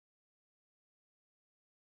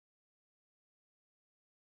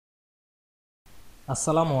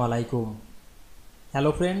Assalamu Walaikum.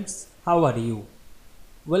 Hello friends, how are you?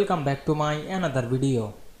 Welcome back to my another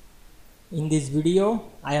video. In this video,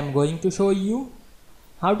 I am going to show you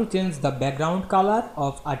how to change the background color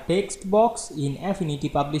of a text box in Affinity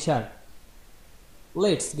Publisher.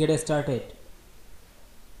 Let's get started.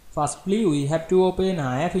 Firstly, we have to open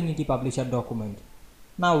a Affinity Publisher document.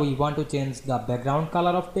 Now we want to change the background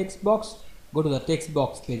color of text box. Go to the text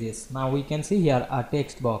box pages. Now we can see here a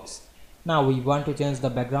text box. Now we want to change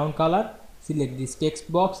the background color. Select this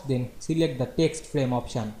text box, then select the text frame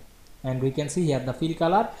option, and we can see here the fill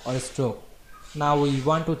color or stroke. Now we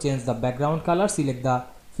want to change the background color. Select the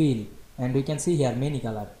fill, and we can see here many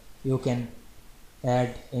color. You can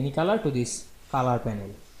add any color to this color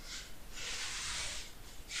panel.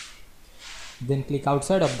 Then click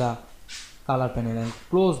outside of the color panel and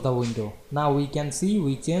close the window. Now we can see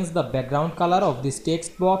we change the background color of this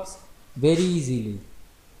text box very easily.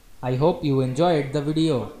 I hope you enjoyed the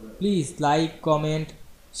video. Please like, comment,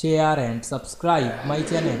 share and subscribe my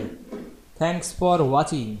channel. Thanks for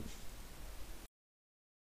watching.